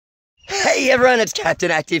Hey everyone, it's Captain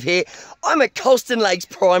Active here. I'm at Coalstoun Lakes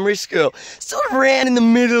Primary School, sort of around in the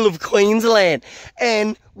middle of Queensland,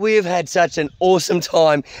 and we've had such an awesome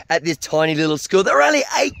time at this tiny little school. There are only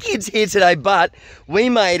 8 kids here today, but we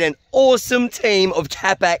made an awesome team of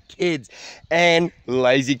Capac kids, and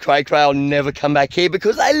lazy cray cray will never come back here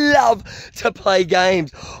because they love to play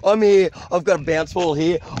games. I'm here, I've got a bounce ball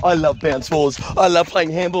here. I love bounce balls. I love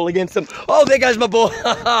playing handball against them. Oh, there goes my ball.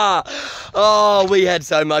 Oh, we had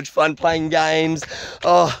so much fun playing games.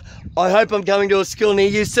 Oh, I hope I'm coming to a school near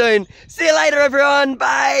you soon. See you later, everyone.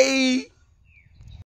 Bye.